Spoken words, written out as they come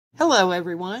Hello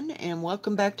everyone, and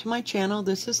welcome back to my channel.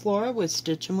 This is Laura with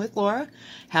Stitchin with Laura.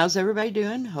 How's everybody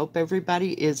doing? Hope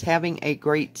everybody is having a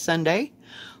great Sunday.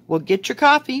 Well, get your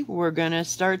coffee. We're going to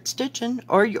start stitching,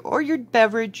 or your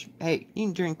beverage. Hey, you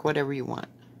can drink whatever you want.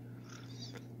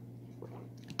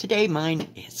 Today mine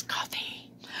is coffee.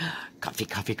 Coffee,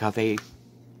 coffee, coffee.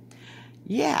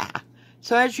 Yeah.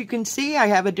 So as you can see, I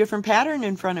have a different pattern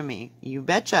in front of me. You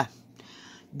betcha.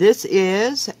 This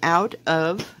is out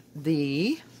of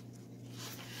the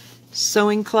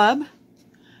Sewing Club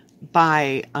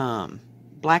by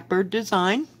Blackbird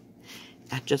Design.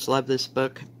 I just love this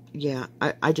book. Yeah,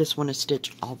 I just want to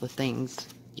stitch all the things.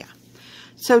 Yeah.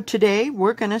 So today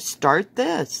we're going to start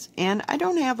this. And I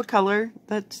don't have a color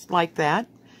that's like that.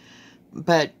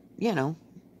 But, you know,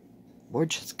 we're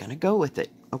just going to go with it.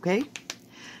 Okay?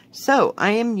 So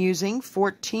I am using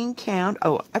 14 count.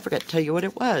 Oh, I forgot to tell you what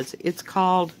it was. It's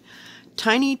called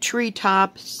Tiny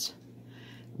Treetops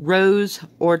Rose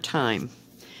or Time,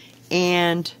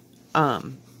 and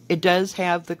it does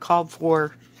have the called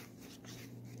for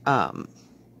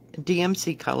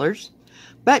DMC colors,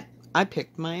 but I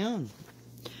picked my own,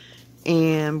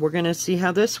 and we're gonna see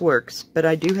how this works. But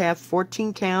I do have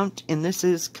 14 count, and this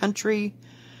is country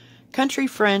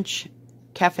French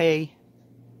cafe.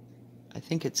 I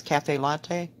think it's cafe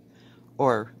latte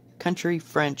or country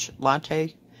French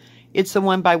latte. It's the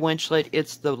one by Winchlet.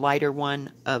 It's the lighter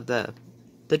one of the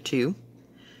two,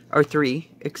 or three,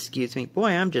 excuse me. Boy,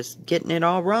 I'm just getting it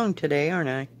all wrong today, aren't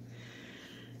I?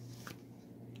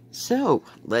 So,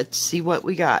 let's see what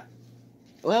we got.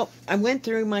 Well, I went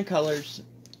through my colors,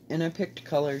 and I picked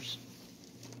colors.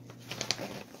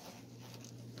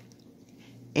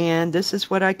 And this is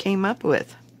what I came up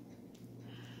with.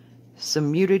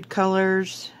 Some muted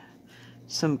colors,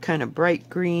 some kind of bright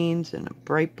greens, and a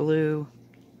bright blue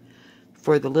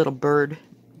for the little bird.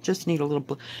 Just need a little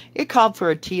blue. It called for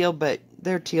a teal, but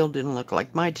their teal didn't look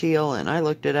like my teal, and I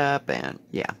looked it up, and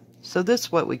yeah. So this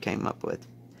is what we came up with.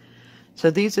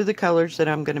 So these are the colors that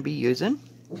I'm going to be using.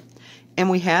 And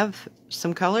we have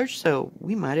some colors, so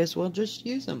we might as well just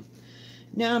use them.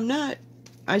 Now,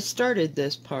 I started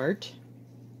this part.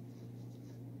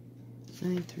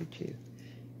 932.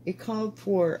 It called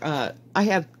for, I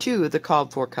have two of the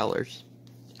called for colors,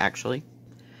 actually.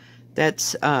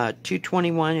 That's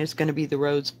 221 is going to be the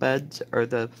rosebuds, or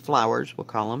the flowers, we'll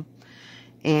call them.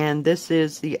 And this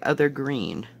is the other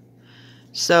green.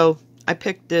 So I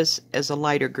picked this as a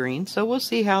lighter green, so we'll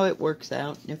see how it works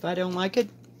out. And if I don't like it,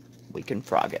 we can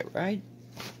frog it, right?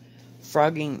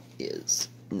 Frogging is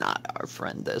not our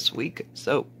friend this week,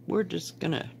 so we're just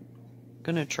gonna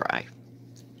try.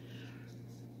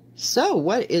 So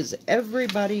what is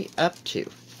everybody up to?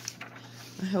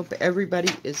 I hope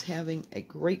everybody is having a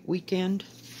great weekend.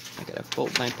 I gotta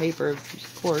fold my paper,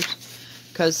 of course,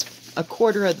 because a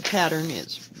quarter of the pattern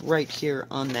is right here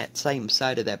on that same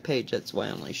side of that page. That's why I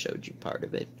only showed you part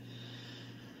of it.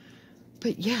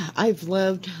 But yeah, I've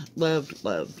loved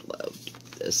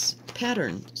this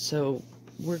pattern. So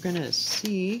we're gonna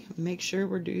see, make sure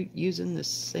we're using the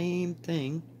same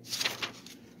thing.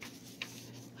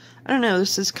 I don't know,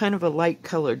 this is kind of a light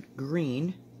colored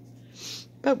green,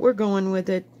 but we're going with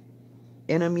it,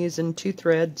 and I'm using 2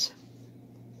 threads.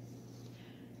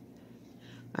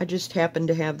 I just happen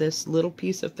to have this little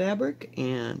piece of fabric,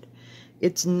 and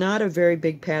it's not a very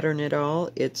big pattern at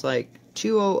all. It's like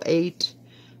 208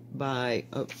 by,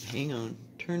 oh, hang on,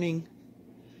 turning,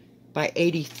 by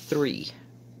 83.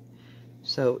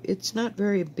 So it's not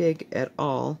very big at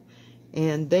all,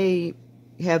 and they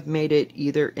have made it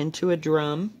either into a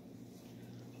drum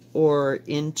or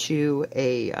into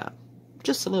a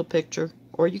just a little picture,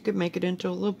 or you could make it into a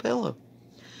little pillow.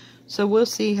 So we'll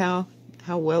see how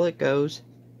well it goes.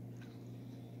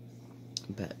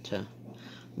 But I'm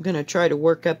going to try to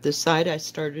work up this side. I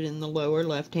started in the lower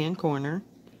left-hand corner.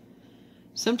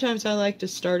 Sometimes I like to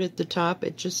start at the top.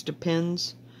 It just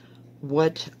depends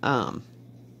what's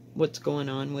going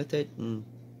on with it, and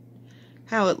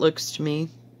how it looks to me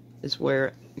is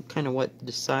where kind of what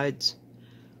decides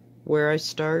where I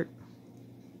start.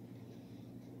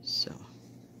 So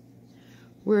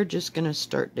we're just going to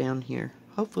start down here.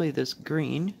 Hopefully this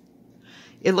green,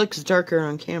 it looks darker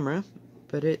on camera,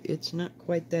 but it's not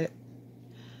quite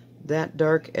that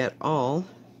dark at all.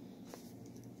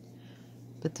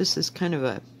 But this is kind of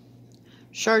a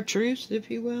chartreuse, if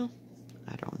you will.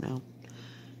 I don't know.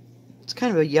 It's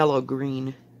kind of a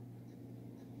yellow-green.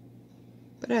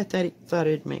 But I thought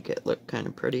it'd make it look kind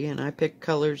of pretty, and I picked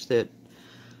colors that,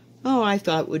 oh, I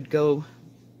thought would go,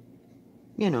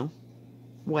 you know,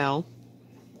 well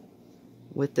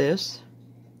with this.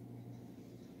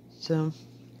 So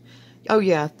Oh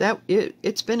yeah,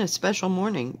 it's been a special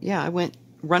morning. Yeah, I went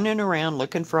running around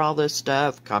looking for all this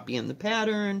stuff, copying the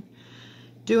pattern,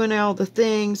 doing all the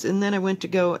things, and then I went to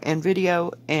go and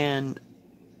video, and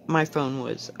my phone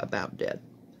was about dead.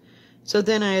 So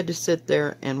then I had to sit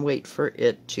there and wait for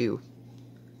it to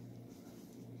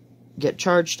get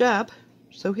charged up.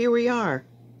 So here we are.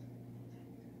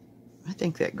 I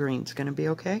think that green's going to be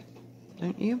okay,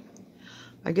 don't you?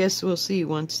 I guess we'll see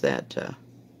once that,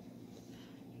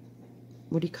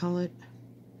 what do you call it?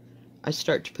 I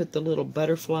start to put the little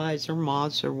butterflies or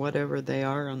moths or whatever they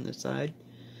are on the side.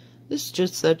 This is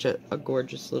just such a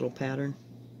gorgeous little pattern.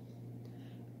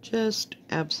 Just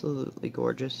absolutely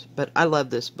gorgeous. But I love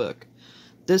this book.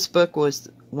 This book was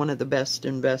one of the best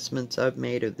investments I've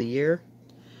made of the year.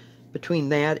 Between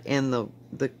that and the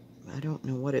I don't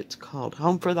know what it's called.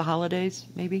 Home for the Holidays,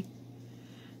 maybe?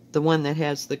 The one that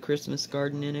has the Christmas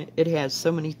garden in it. It has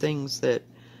so many things that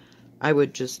I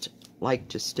would just like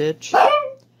to stitch.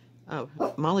 Oh,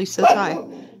 Molly says hi.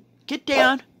 Get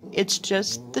down. It's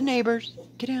just the neighbors.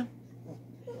 Get down.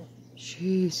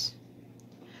 Jeez.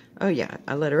 Oh, yeah.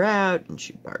 I let her out, and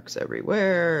she barks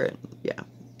everywhere. And yeah,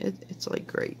 it's like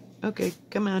great. Okay,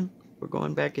 come on. We're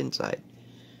going back inside.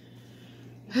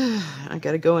 I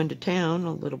got to go into town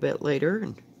a little bit later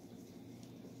and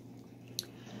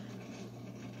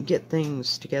get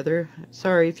things together.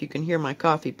 Sorry if you can hear my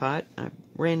coffee pot. I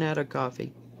ran out of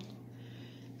coffee.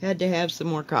 Had to have some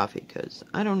more coffee because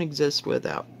I don't exist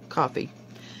without coffee.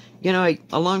 You know,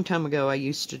 a long time ago I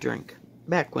used to drink,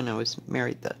 back when I was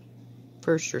married the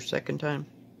first or second time,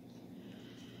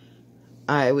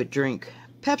 I would drink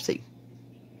Pepsi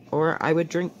or I would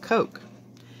drink Coke.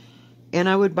 And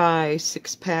I would buy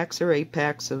 6 packs or 8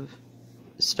 packs of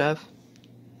stuff.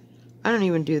 I don't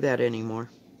even do that anymore.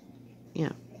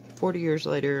 Yeah, 40 years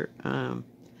later,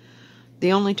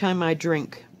 the only time I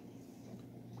drink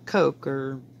Coke,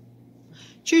 or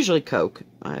it's usually Coke.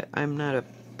 I'm not a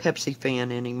Pepsi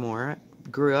fan anymore. I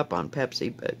grew up on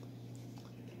Pepsi, but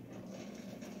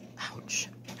ouch,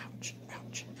 ouch,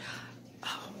 ouch.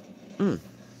 Oh.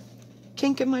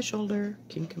 Kink in my shoulder,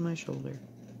 kink in my shoulder.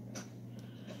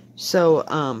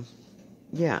 So,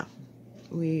 yeah,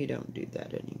 we don't do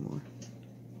that anymore.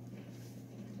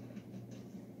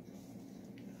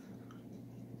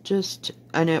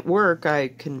 And at work, I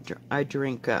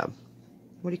drink, what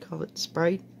do you call it,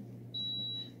 Sprite?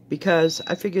 Because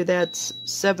I figure that's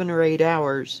 7 or 8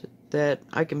 hours that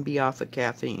I can be off of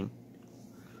caffeine.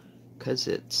 Because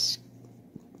it's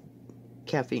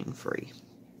caffeine free.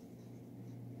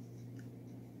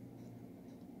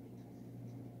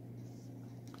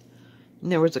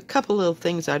 And there was a couple little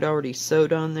things I'd already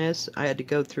sewed on this. I had to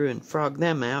go through and frog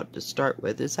them out to start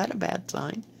with. Is that a bad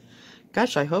sign?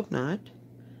 Gosh, I hope not.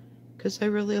 Because I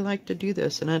really like to do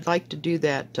this. And I'd like to do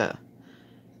that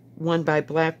one by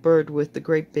Blackbird with the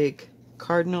great big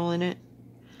cardinal in it.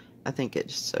 I think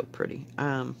it's so pretty.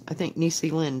 I think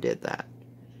Niecy Lynn did that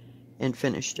and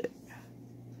finished it.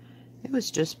 It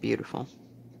was just beautiful.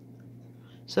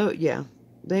 So, yeah.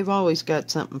 They've always got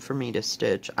something for me to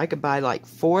stitch. I could buy like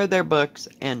 4 of their books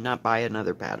and not buy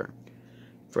another pattern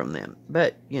from them.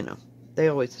 But, you know, they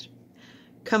always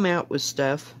come out with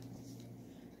stuff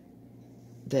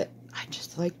that I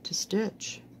just like to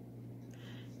stitch.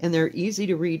 And they're easy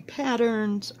to read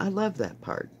patterns. I love that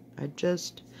part. I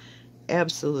just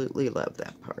absolutely love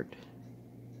that part.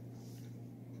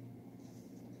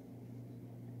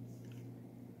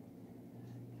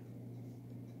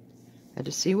 Had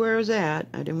to see where I was at.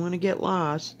 I didn't want to get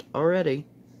lost already.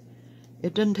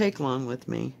 It didn't take long with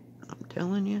me, I'm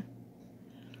telling you.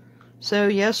 So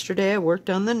yesterday I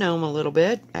worked on the gnome a little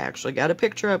bit. I actually got a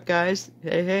picture up, guys.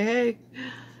 Hey, hey, hey.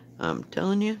 I'm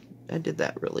telling you, I did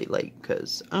that really late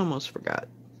because I almost forgot.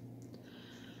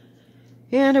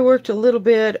 And I worked a little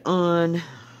bit on,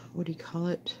 what do you call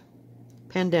it?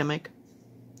 Pandemic.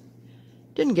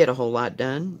 Didn't get a whole lot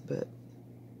done,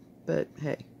 but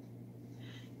hey.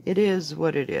 It is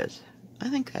what it is. I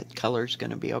think that color's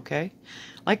going to be okay.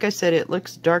 Like I said, it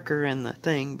looks darker in the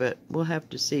thing, but we'll have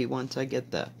to see once I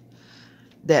get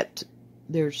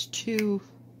there's 2,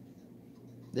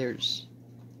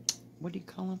 what do you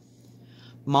call them?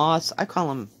 Moths. I call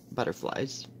them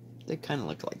butterflies. They kind of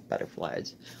look like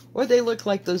butterflies. Or they look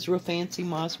like those real fancy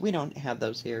moths. We don't have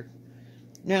those here.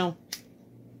 Now,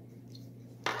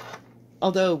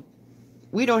 although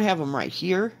we don't have them right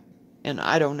here, and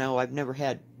I don't know, I've never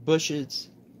had bushes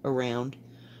around,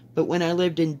 but when I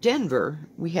lived in Denver,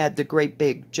 we had the great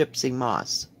big gypsy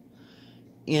moss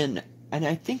and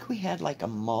I think we had like a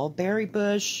mulberry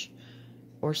bush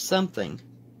or something,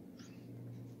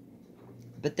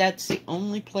 but that's the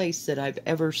only place that I've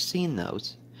ever seen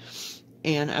those.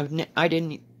 And I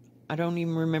don't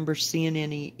even remember seeing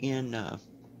any in, where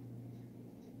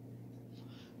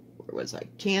was I?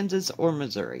 Kansas or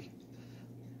Missouri.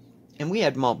 And we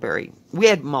had mulberry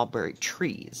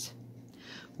trees.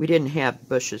 We didn't have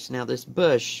bushes. Now this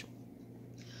bush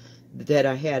that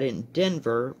I had in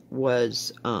Denver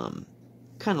was kind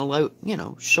of low, you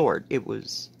know, short. It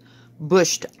was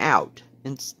bushed out.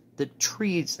 And the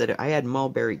trees that I had,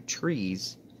 mulberry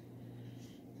trees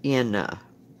in,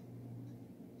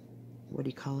 what do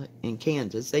you call it? In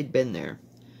Kansas. They'd been there.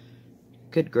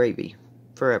 Good gravy.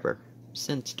 Forever.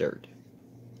 Since dirt.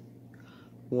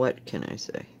 What can I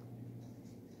say?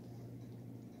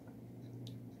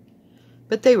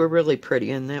 But they were really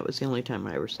pretty, and that was the only time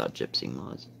I ever saw gypsy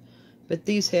moths. But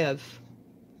these have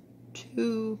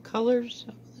 2 colors,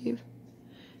 I believe.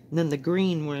 And then the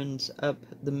green runs up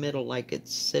the middle like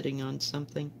it's sitting on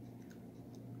something.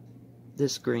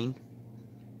 This green.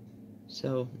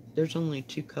 So there's only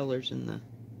 2 colors in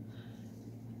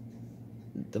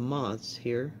the moths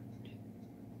here.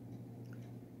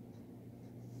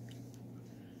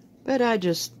 But I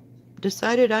just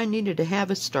decided I needed to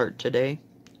have a start today.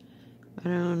 I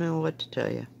don't know what to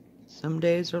tell you. Some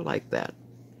days are like that.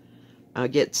 I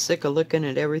get sick of looking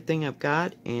at everything I've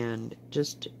got and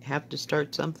just have to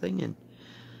start something. And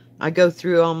I go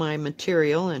through all my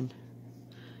material, and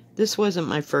this wasn't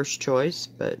my first choice,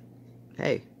 but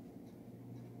hey.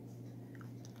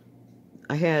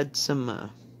 I had some,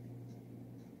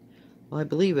 well, I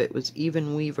believe it was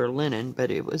even weaver linen,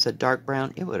 but it was a dark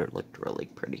brown. It would have looked really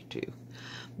pretty too.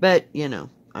 But, you know,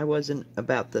 I wasn't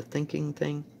about the thinking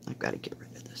thing. I've got to get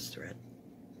rid of this thread.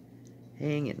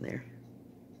 Hang in there.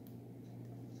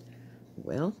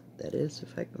 Well, that is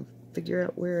if I can figure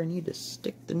out where I need to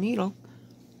stick the needle.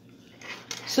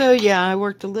 So, yeah, I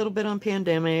worked a little bit on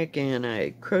Pandemic, and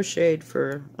I crocheted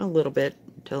for a little bit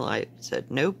until I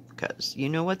said nope, because you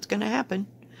know what's going to happen.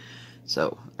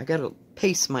 So, I got to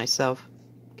pace myself.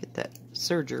 Get that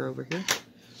serger over here.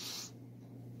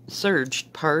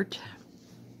 Serged part.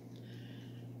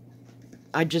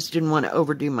 I just didn't want to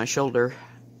overdo my shoulder,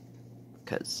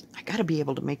 because I got to be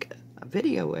able to make a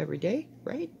video every day,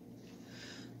 right?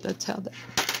 That's how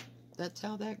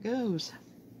that goes.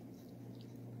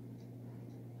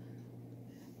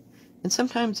 And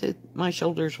sometimes my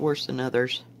shoulder's worse than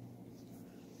others.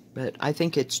 But I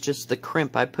think it's just the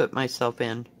crimp I put myself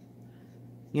in.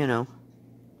 You know.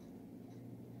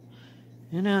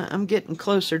 And I'm getting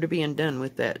closer to being done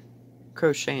with that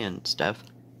crocheting stuff.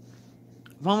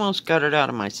 I've almost got it out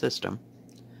of my system.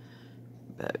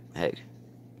 But, hey.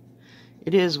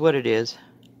 It is what it is.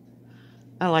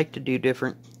 I like to do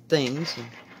different things.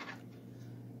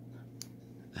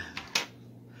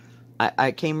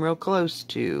 I came real close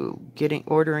to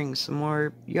ordering some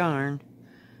more yarn.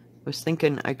 Was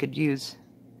thinking I could use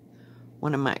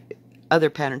one of my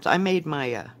other patterns. I made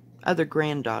my other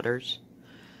granddaughters.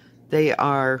 They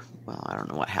are, well, I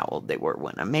don't know how old they were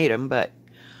when I made them, but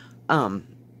hang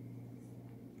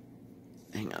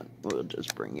on, we'll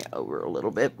just bring you over a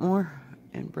little bit more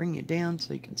and bring you down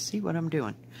so you can see what I'm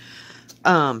doing.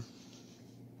 I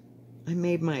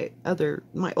made my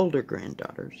older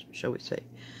granddaughters, shall we say,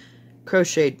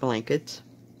 crocheted blankets,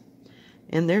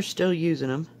 and they're still using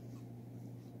them.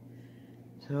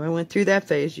 So I went through that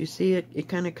phase. You see it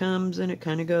kind of comes and it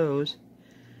kind of goes.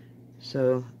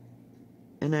 So,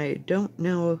 and I don't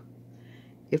know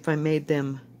if I made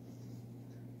them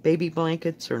baby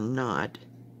blankets or not.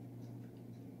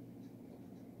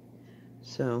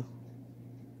 So,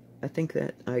 I think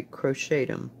that I crocheted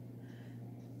them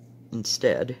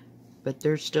instead, but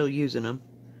they're still using them.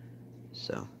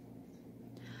 So,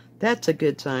 that's a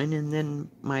good sign. And then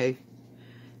my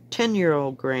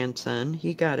 10-year-old grandson,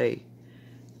 he got a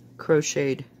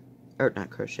crocheted, or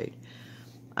not crocheted,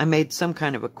 I made some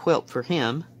kind of a quilt for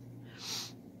him.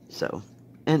 So,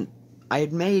 and I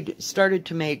had started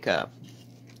to make a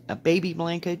baby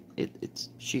blanket.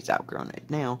 She's outgrown it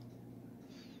now.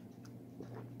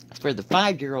 For the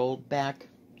 5-year-old back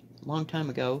a long time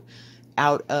ago,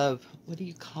 out of, what do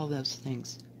you call those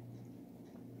things?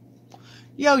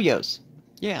 Yo-yos.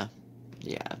 Yeah,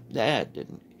 that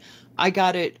didn't. I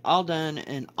got it all done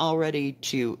and all ready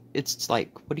to, it's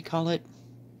like, what do you call it?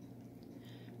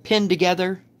 Pinned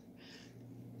together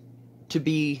to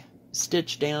be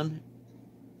stitched down.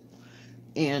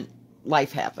 And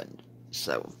life happened.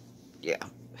 So, yeah.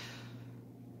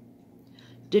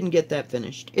 Didn't get that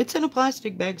finished. It's in a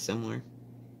plastic bag somewhere.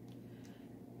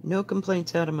 No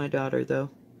complaints out of my daughter, though.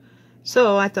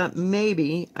 So, I thought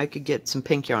maybe I could get some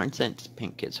pink yarn, since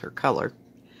pink is her color.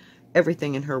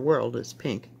 Everything in her world is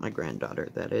pink. My granddaughter,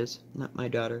 that is. Not my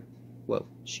daughter. Whoa,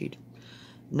 she's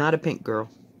not a pink girl.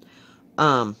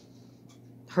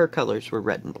 Her colors were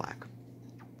red and black.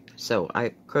 So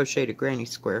I crocheted a granny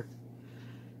square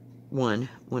one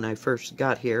when I first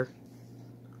got here.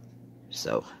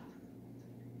 So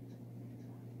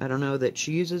I don't know that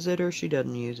she uses it or she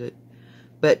doesn't use it.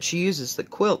 But she uses the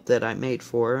quilt that I made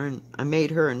for her, and I made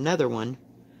her another one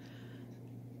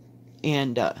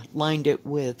and lined it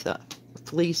with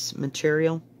fleece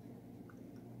material.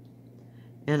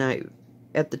 And I,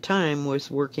 at the time, was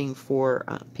working for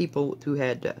people who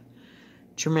had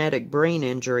traumatic brain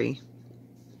injury,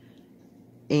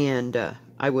 and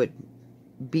I would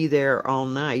be there all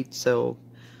night, so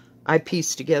I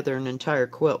pieced together an entire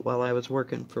quilt while I was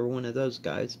working for one of those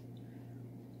guys.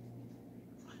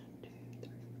 1, 2, 3,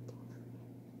 4.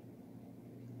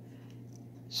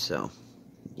 So,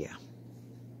 yeah.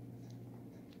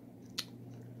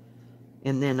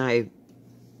 And then I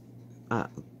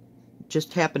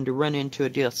just happened to run into a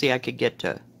deal. See, I could get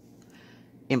to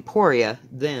Emporia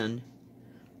then,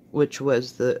 which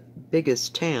was the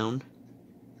biggest town,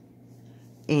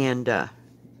 and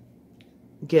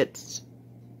get,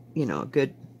 you know, a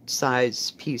good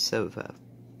size piece of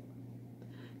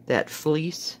that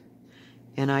fleece,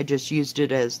 and I just used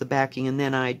it as the backing, and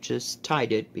then I just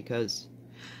tied it because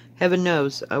heaven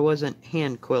knows I wasn't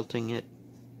hand quilting it.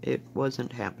 It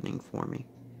wasn't happening for me.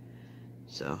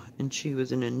 So, and she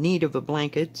was in need of a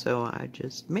blanket, so I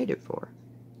just made it for her.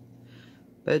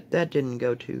 But that didn't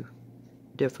go too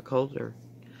difficult or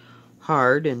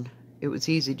hard, and it was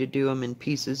easy to do them in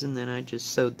pieces, and then I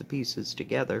just sewed the pieces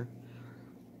together.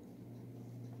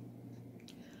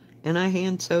 And I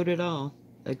hand sewed it all,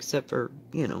 except for,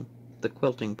 you know, the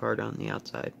quilting part on the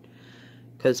outside.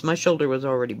 Because my shoulder was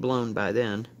already blown by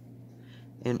then,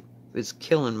 and was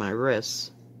killing my wrists.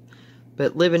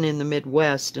 But living in the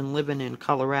Midwest and living in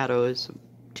Colorado is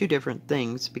two different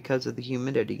things because of the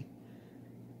humidity.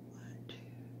 1, 2,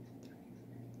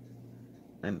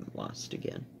 3. I'm lost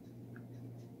again.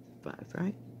 5,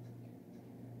 right?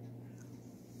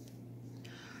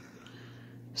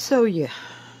 So, yeah.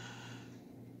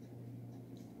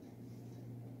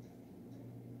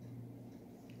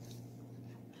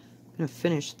 I'm going to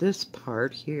finish this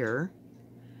part here.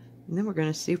 And then we're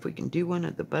going to see if we can do one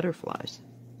of the butterflies.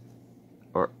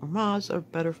 Or moths or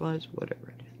butterflies, whatever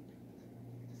it is.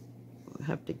 We'll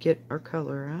have to get our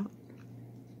color out.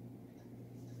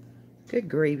 Good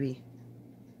gravy.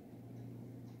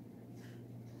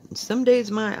 And some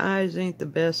days my eyes ain't the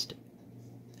best,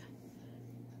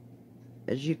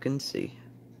 as you can see.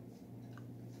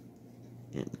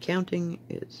 And counting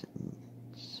is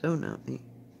so not me.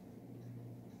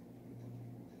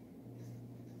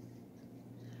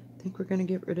 I think we're going to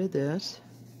get rid of this.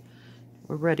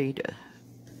 We're ready to...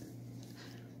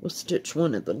 We'll stitch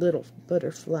one of the little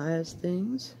butterflies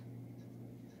things.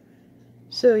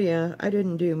 So yeah, I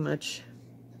didn't do much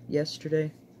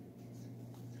yesterday.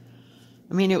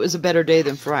 I mean, it was a better day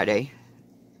than Friday,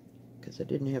 because I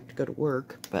didn't have to go to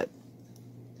work, but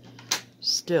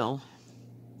still,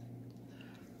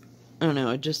 I don't know,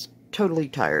 I'm just totally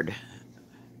tired.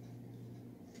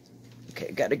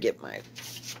 Okay, gotta get my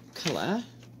color.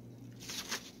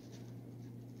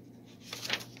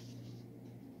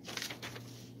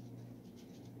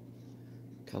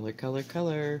 Color, color,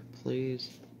 color, please.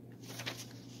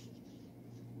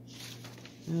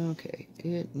 Okay,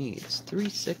 it needs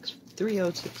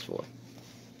 3064.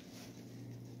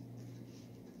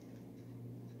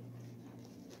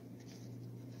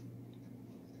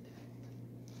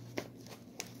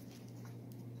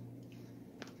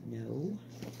 No.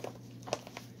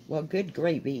 Well, good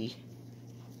gravy.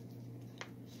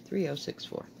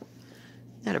 3064.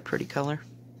 Isn't that a pretty color?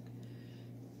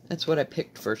 That's what I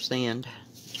picked for sand.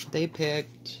 They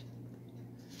picked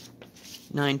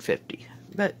 $9.50,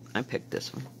 but I picked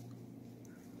this one.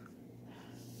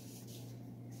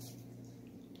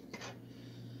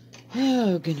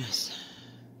 Oh, goodness.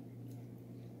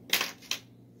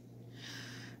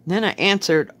 Then I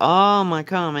answered all my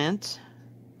comments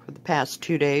for the past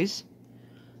 2 days.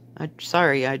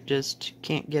 Sorry, I just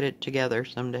can't get it together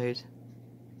some days.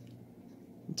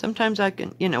 Sometimes I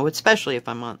can, you know, especially if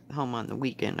I'm home on the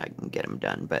weekend, I can get them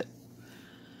done, but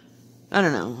I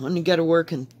don't know. When you got to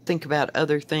work and think about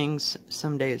other things,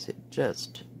 some days it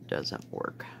just doesn't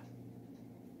work.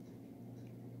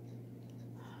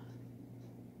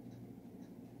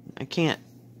 I can't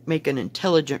make an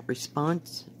intelligent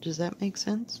response. Does that make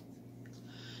sense?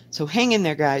 So hang in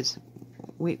there, guys.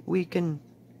 We can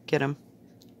get them.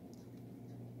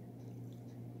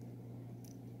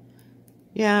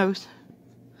 Yeah, I was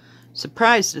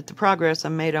surprised at the progress I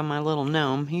made on my little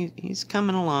gnome. He's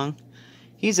coming along.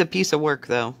 He's a piece of work,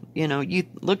 though. You know, you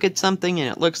look at something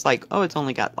and it looks like, oh, it's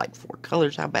only got like 4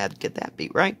 colors. How bad could that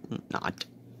be, right? Not.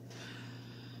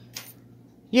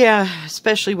 Yeah,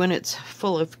 especially when it's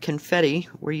full of confetti,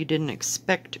 where you didn't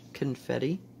expect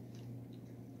confetti.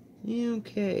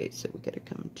 Okay, so we gotta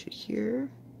come to here.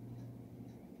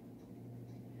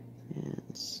 And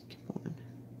skip one.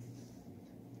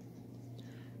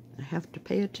 I have to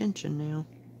pay attention now.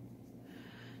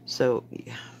 So,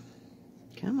 yeah.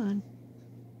 Come on.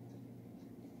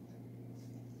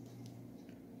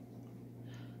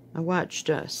 I watched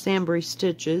Sambry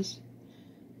Stitches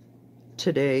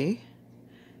today.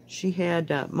 She had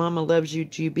Mama Loves You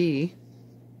GB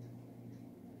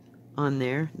on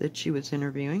there that she was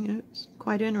interviewing. It was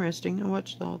quite interesting. I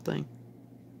watched the whole thing.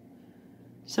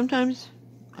 Sometimes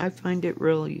I find it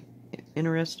really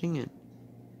interesting, and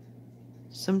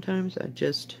sometimes I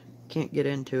just can't get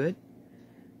into it.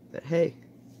 But hey.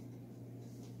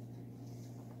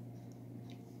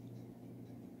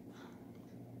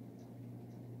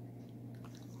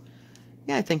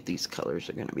 Yeah, I think these colors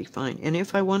are going to be fine. And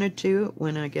if I wanted to,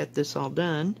 when I get this all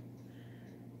done,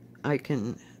 I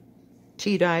can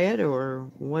tea dye it or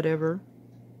whatever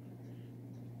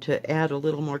to add a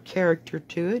little more character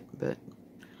to it. But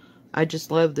I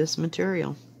just love this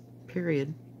material,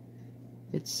 period.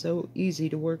 It's so easy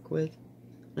to work with.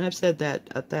 And I've said that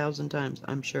 1,000 times,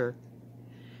 I'm sure.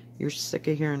 You're sick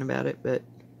of hearing about it, but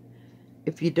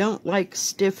if you don't like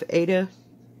stiff Aida,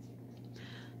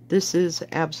 this is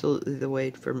absolutely the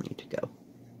way for me to go.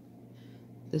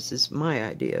 This is my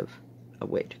idea of a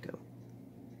way to go.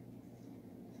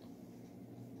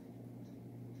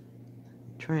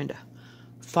 I'm trying to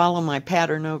follow my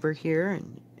pattern over here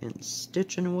and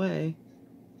stitching away.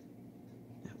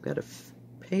 I've got to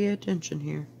pay attention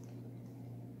here.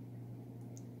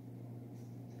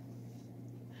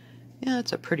 Yeah,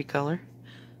 it's a pretty color.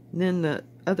 And then the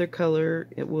other color,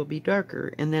 it will be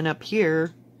darker. And then up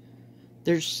here,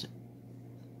 there's,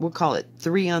 we'll call it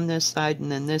 3 on this side,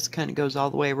 and then this kind of goes all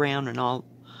the way around, and all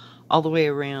the way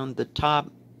around the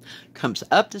top, comes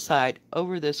up the side,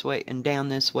 over this way, and down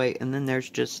this way, and then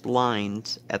there's just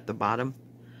lines at the bottom.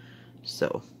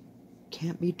 So,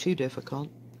 can't be too difficult.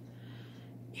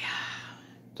 Yeah.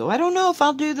 So I don't know if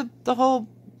I'll do the whole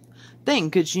thing,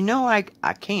 because you know I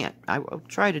can't. I will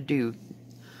try to do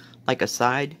like a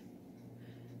side,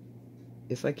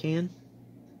 if I can.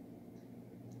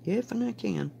 If and I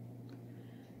can.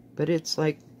 But it's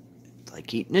like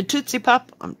eating a Tootsie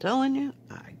Pop. I'm telling you,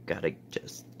 I gotta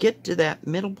just get to that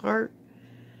middle part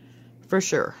for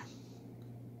sure.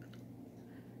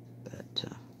 But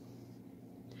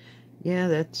yeah,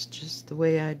 that's just the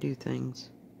way I do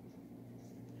things.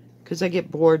 Because I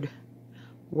get bored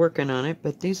working on it.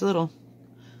 But these little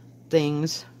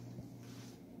things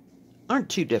aren't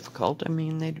too difficult. I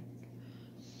mean, they,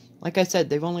 like I said,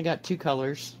 they've only got 2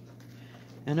 colors.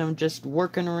 And I'm just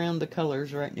working around the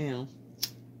colors right now.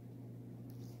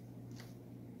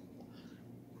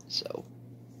 So,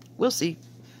 we'll see.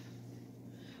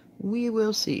 We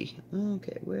will see.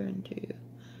 Okay, we're into...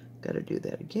 Gotta do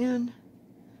that again.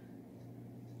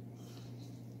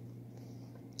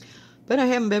 But I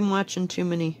haven't been watching too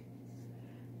many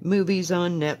movies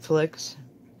on Netflix.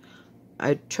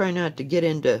 I try not to get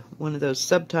into one of those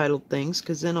subtitled things,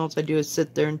 because then all I do is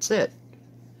sit there and sit.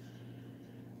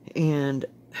 And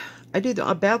I do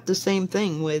about the same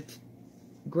thing with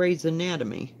Grey's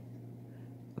Anatomy.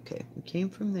 Okay, we came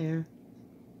from there.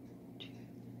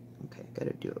 Okay,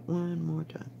 gotta do it one more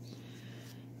time.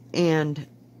 And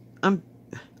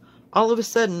all of a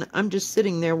sudden, I'm just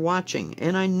sitting there watching,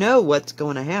 and I know what's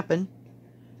going to happen.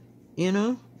 You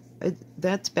know?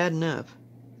 That's bad enough.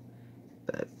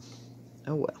 But,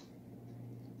 oh well.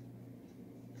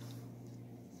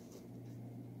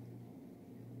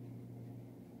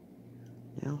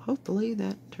 Now, hopefully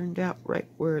that turned out right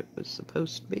where it was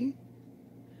supposed to be.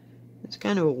 It's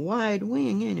kind of a wide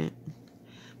wing, ain't it?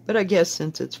 But I guess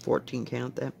since it's 14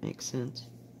 count, that makes sense.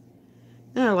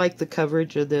 And I like the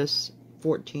coverage of this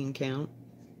 14 count.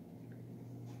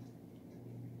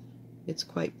 It's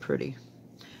quite pretty.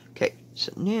 Okay,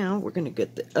 so now we're going to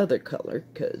get the other color,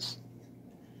 because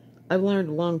I learned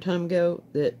a long time ago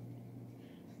that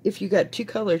if you got 2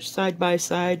 colors side by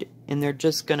side and they're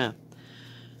just going to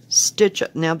stitch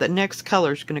up. Now the next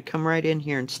color is going to come right in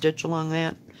here and stitch along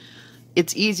that.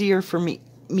 It's easier for me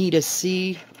to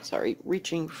see. Sorry,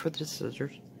 reaching for the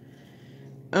scissors.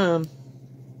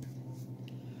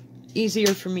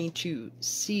 Easier for me to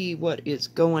see what is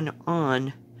going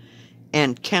on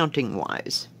and counting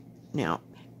wise. Now,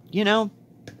 you know,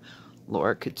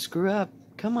 Laura could screw up.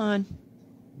 Come on,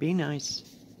 be nice.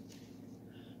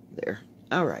 There.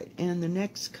 All right, and the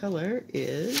next color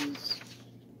is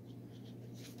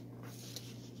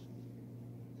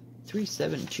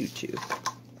 3722.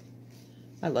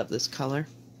 I love this color.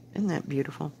 Isn't that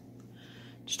beautiful?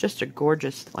 It's just a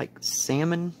gorgeous, like,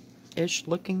 salmon-ish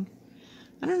looking.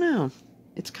 I don't know.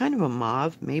 It's kind of a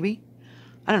mauve, maybe.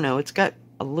 I don't know. It's got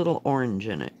a little orange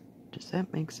in it. Does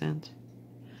that make sense?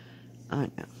 I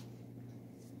know.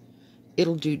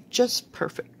 It'll do just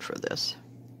perfect for this.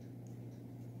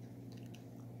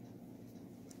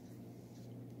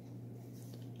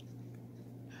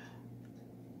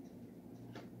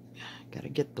 Got to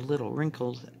get the little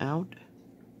wrinkles out.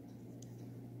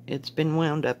 It's been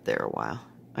wound up there a while.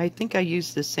 I think I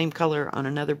used the same color on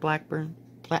another blackbird.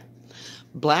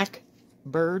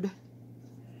 Blackbird.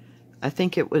 I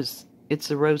think it's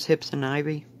the Rose Hips and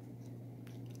Ivy.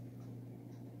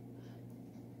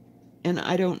 And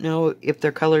I don't know if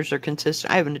their colors are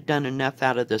consistent. I haven't done enough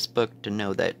out of this book to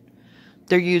know that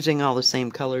they're using all the same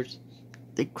colors.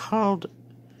 They called...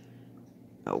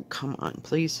 Oh, come on,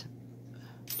 please.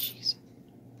 Jeez.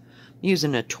 I'm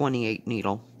using a 28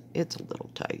 needle. It's a little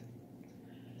tight.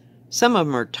 Some of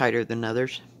them are tighter than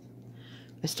others.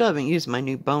 I still haven't used my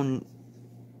new bone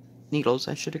needles.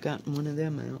 I should have gotten one of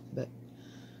them out, but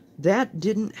that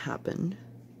didn't happen.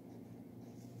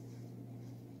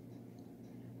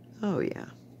 Oh, yeah.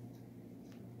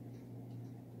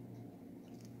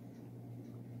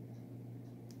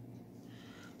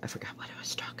 I forgot what I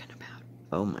was talking about.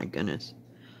 Oh, my goodness.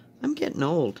 I'm getting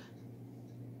old.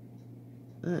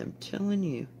 I'm telling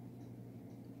you.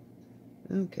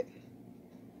 Okay.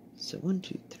 So 1,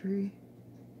 2, 3.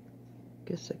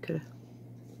 Guess I could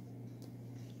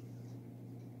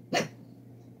have.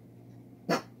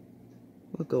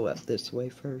 We'll go up this way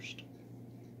first.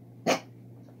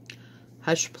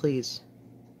 Hush, please.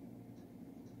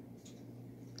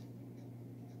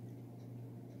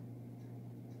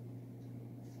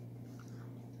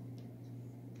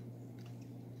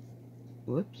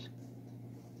 Whoops.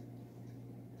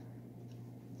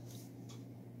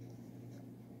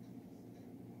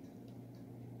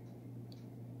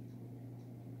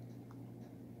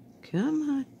 Come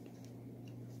on.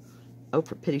 Oh,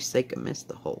 for pity's sake, I missed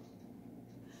the hole.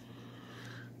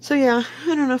 So yeah,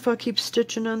 I don't know if I'll keep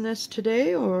stitching on this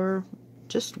today or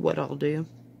just what I'll do.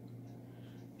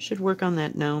 Should work on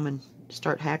that gnome and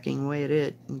start hacking away at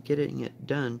it and getting it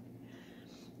done.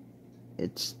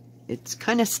 It's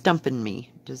kind of stumping me.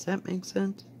 Does that make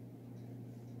sense?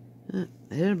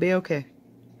 It'll be okay.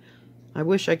 I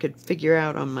wish I could figure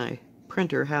out on my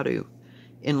printer how to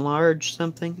enlarge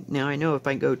something. Now I know if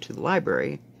I go to the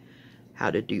library how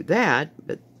to do that,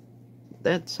 but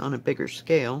that's on a bigger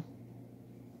scale.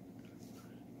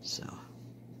 So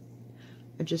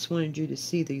I just wanted you to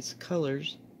see these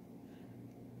colors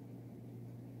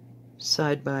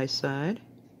side by side.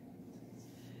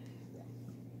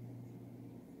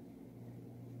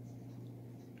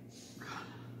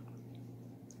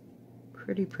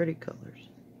 Pretty, pretty colors.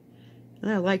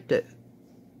 And I like to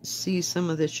see some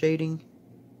of the shading.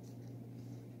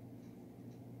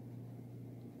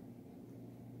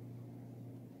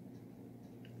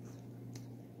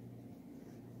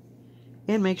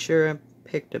 And make sure I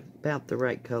picked about the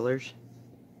right colors.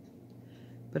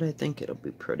 But I think it'll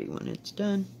be pretty when it's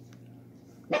done.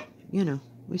 You know,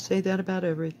 we say that about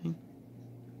everything.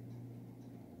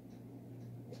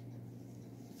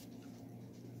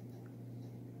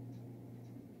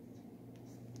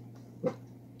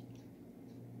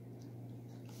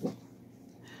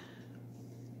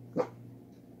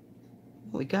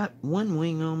 We got one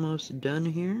wing almost done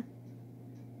here.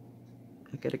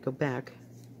 I gotta go back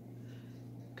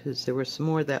because there was some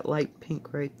more of that light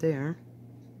pink right there.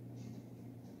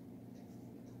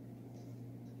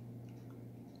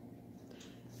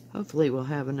 Hopefully we'll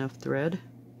have enough thread.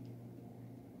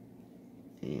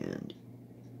 And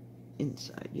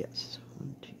inside, yes.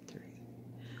 1, 2, 3.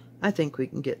 I think we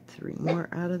can get 3 more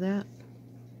out of that.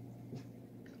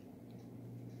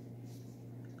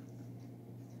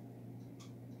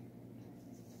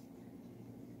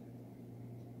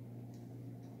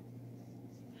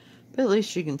 But at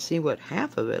least you can see what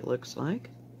half of it looks like.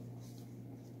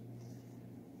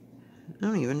 I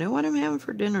don't even know what I'm having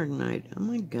for dinner tonight. Oh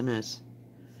my goodness.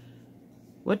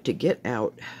 What to get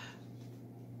out.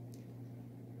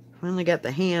 Finally got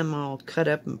the ham all cut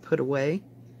up and put away.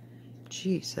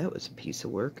 Jeez, that was a piece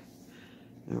of work.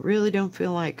 I really don't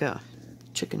feel like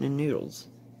chicken and noodles.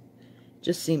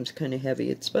 Just seems kind of heavy.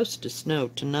 It's supposed to snow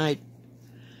tonight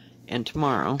and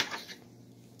tomorrow.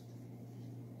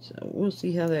 So we'll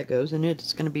see how that goes. And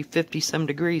it's going to be 50-some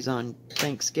degrees on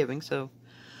Thanksgiving, so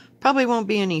probably won't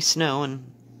be any snow. And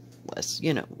unless,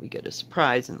 you know, we get a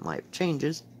surprise and life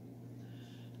changes.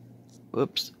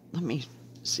 Whoops. Let me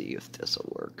see if this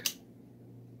will work.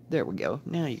 There we go.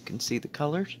 Now you can see the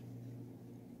colors.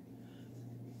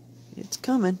 It's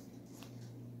coming.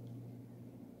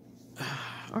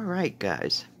 All right,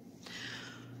 guys.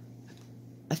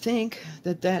 I think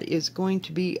that that is going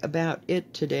to be about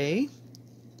it today.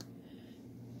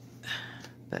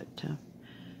 But,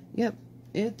 yep,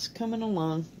 it's coming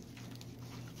along.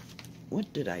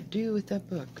 What did I do with that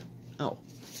book? Oh.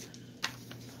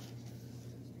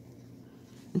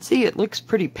 And see, it looks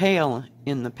pretty pale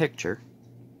in the picture.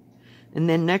 And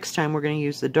then next time we're going to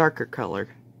use the darker color.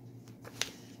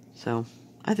 So,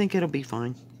 I think it'll be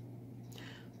fine.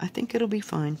 I think it'll be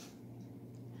fine.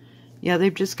 Yeah,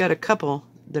 they've just got a couple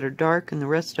that are dark, and the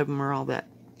rest of them are all that,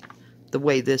 the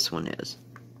way this one is.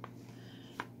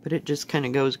 But it just kind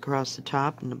of goes across the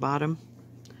top and the bottom.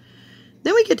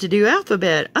 Then we get to do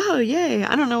alphabet. Oh, yay.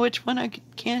 I don't know which one I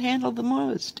can't handle the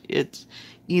most. It's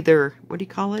either, what do you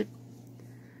call it?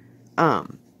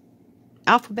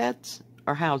 Alphabets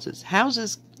or houses.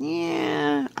 Houses,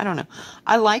 yeah, I don't know.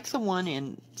 I like the one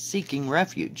in Seeking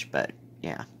Refuge, but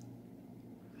yeah.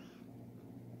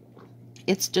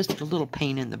 It's just a little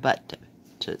pain in the butt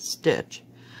to stitch.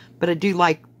 But I do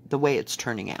like the way it's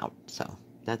turning out, so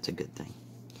that's a good thing.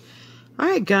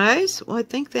 Alright, guys. Well, I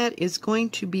think that is going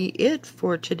to be it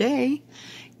for today.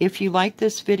 If you like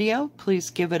this video, please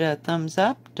give it a thumbs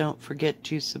up. Don't forget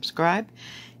to subscribe.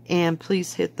 And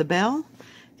please hit the bell.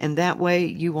 And that way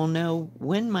you will know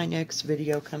when my next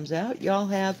video comes out. Y'all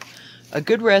have a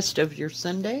good rest of your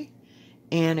Sunday.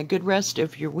 And a good rest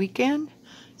of your weekend.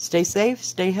 Stay safe,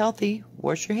 stay healthy,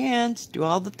 wash your hands, do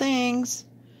all the things.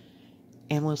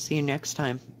 And we'll see you next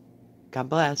time. God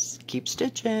bless. Keep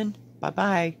stitching.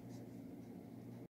 Bye-bye.